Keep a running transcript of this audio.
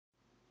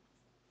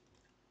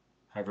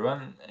Hi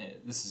everyone,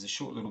 this is a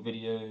short little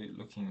video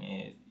looking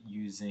at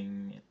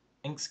using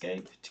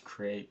Inkscape to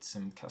create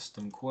some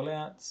custom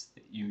callouts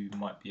that you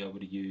might be able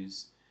to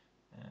use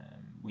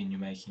when you're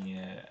making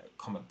a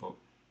comic book.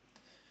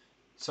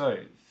 So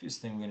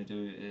first thing we're going to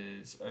do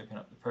is open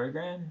up the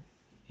program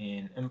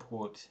and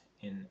import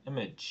an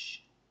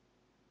image,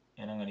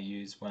 and I'm going to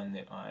use one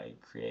that I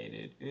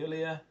created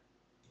earlier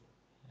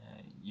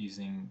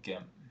using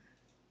Gimp.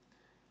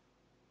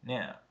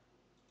 Now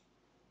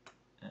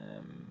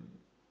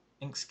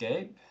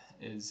Inkscape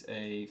is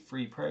a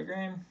free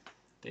program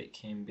that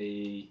can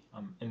be,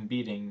 I'm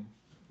embedding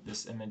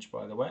this image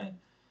by the way,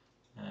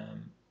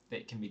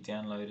 that can be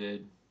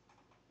downloaded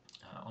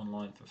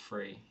online for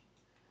free.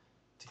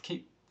 To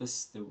keep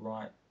this the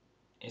right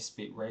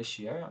aspect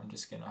ratio, I'm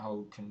just going to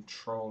hold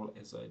Control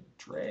as I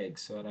drag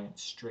so I don't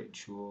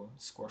stretch or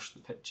squash the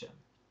picture.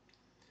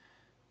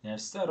 Now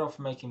to start off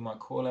making my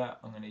call out,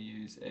 I'm going to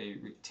use a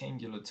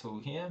rectangular tool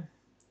here,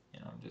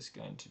 and I'm just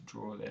going to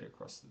draw that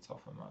across the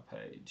top of my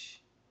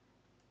page.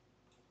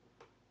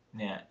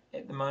 Now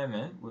at the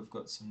moment we've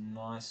got some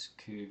nice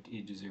curved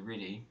edges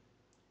already.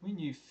 When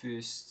you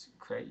first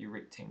create your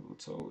rectangle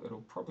tool,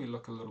 it'll probably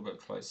look a little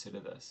bit closer to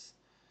this.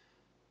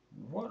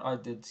 What I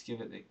did to give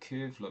it that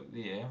curved look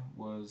there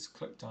was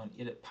clicked on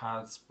Edit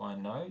Paths by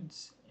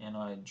Nodes, and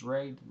I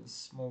dragged the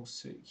small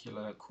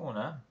circular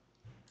corner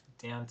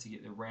down to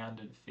get the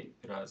rounded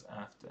effect that I was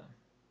after.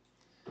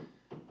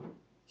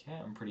 Okay,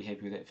 I'm pretty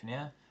happy with that for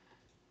now.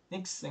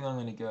 Next thing I'm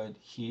going to go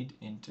ahead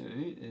and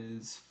do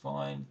is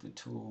find the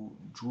tool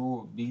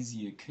Draw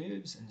Bezier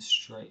Curves and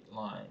Straight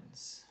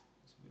Lines.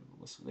 There's a bit of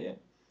a whistle there.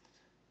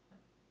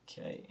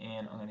 Okay,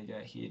 and I'm going to go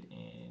ahead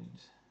and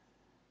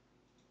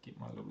get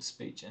my little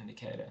speech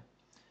indicator.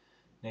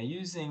 Now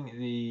using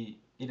the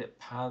Edit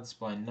Paths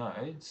by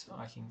Nodes,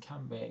 I can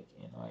come back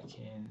and I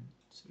can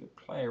sort of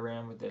play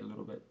around with that a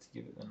little bit to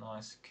give it the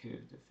nice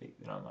curved effect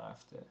that I'm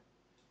after.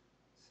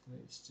 So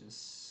let's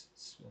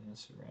just spin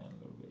this around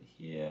a little bit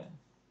here.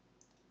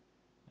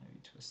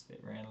 Maybe twist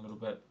that around a little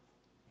bit.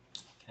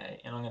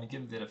 Okay, and I'm going to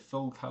give that a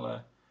fill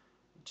color,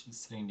 which is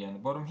sitting down the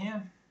bottom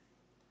here.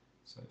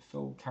 So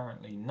fill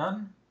currently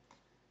none,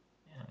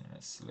 and I'm going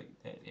to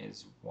select that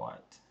as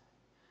white.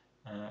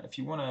 If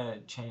you want to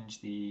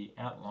change the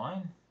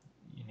outline,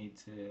 you need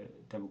to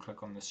double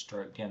click on the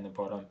stroke down the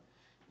bottom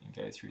and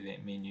go through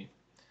that menu.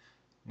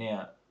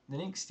 Now the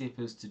next step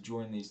is to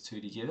join these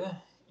two together,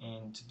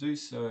 and to do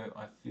so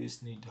I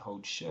first need to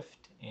hold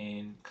shift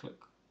and click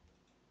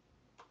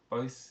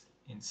both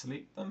and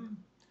select them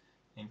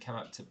and come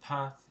up to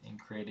path and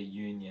create a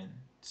union,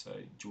 so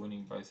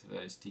joining both of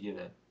those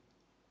together.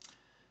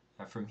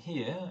 From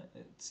here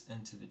it's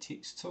into the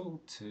text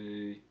tool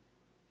to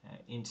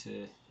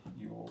enter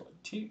your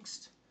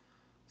text.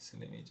 So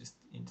let me just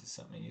enter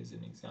something as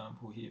an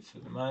example here for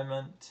the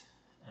moment.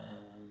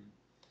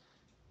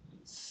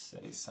 Let's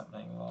say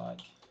something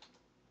like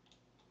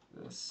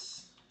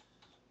this: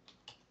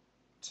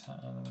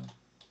 tongue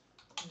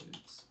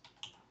is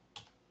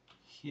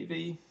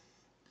heavy.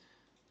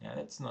 Now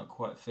that's not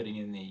quite fitting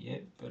in there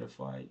yet, but if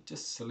I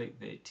just select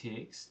that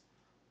text,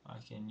 I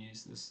can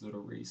use this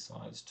little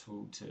resize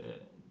tool to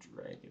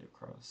drag it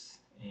across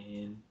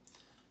and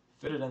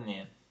fit it in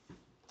there.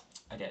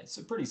 Okay,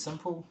 so pretty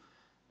simple.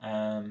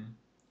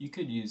 You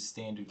could use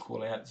standard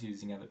callouts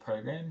using other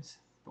programs,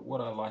 but what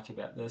I like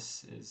about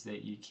this is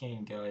that you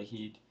can go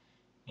ahead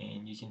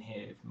and you can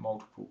have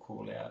multiple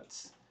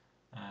callouts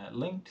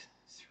linked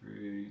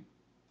through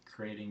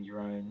creating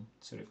your own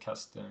sort of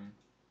custom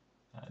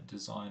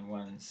design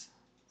ones.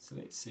 So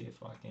let's see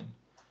if I can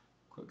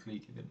quickly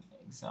give an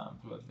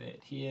example of that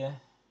here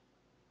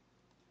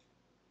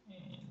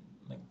and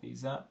link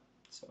these up.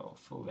 So I'll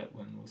fill that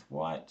one with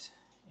white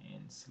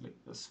and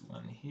select this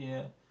one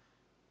here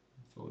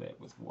and fill that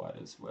with white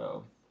as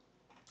well.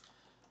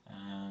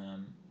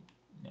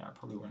 Now I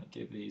probably want to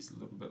give these a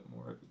little bit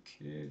more of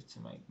a curve to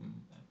make them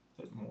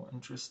a bit more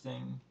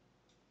interesting.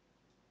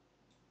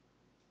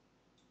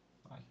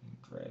 I can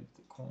grab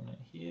the corner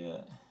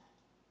here.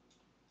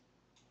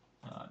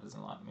 Oh, it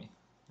doesn't like me.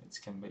 Let's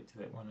come back to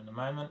that one in a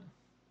moment.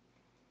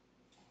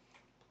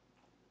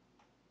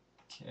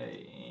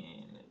 Okay,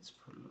 and let's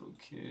put a little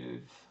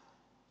curve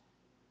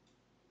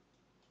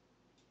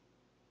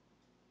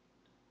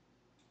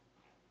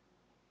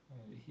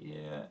over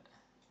here.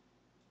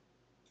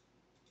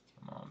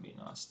 Come on, be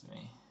nice to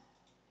me.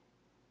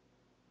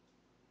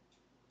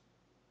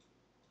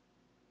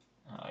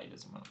 Oh, he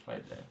doesn't want to play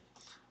today.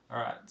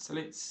 Alright, so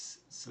let's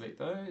select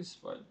those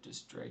by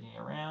just dragging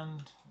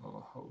around. We'll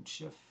hold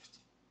shift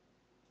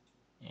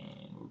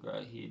and we'll go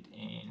ahead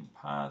and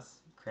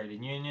path, create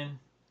a union,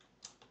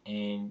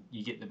 and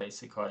you get the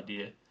basic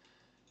idea.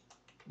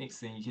 Next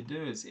thing you can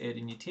do is add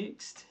in your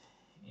text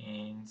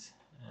and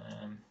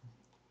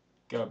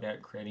go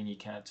about creating your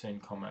cartoon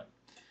comic.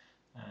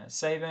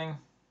 Saving,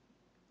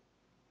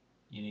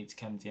 you need to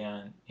come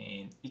down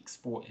and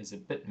export as a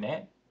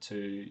bitmap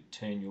to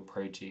turn your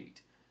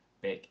project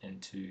back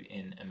into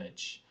an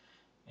image.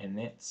 And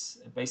that's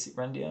a basic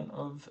rundown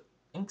of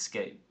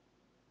Inkscape.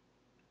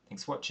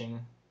 Thanks for watching.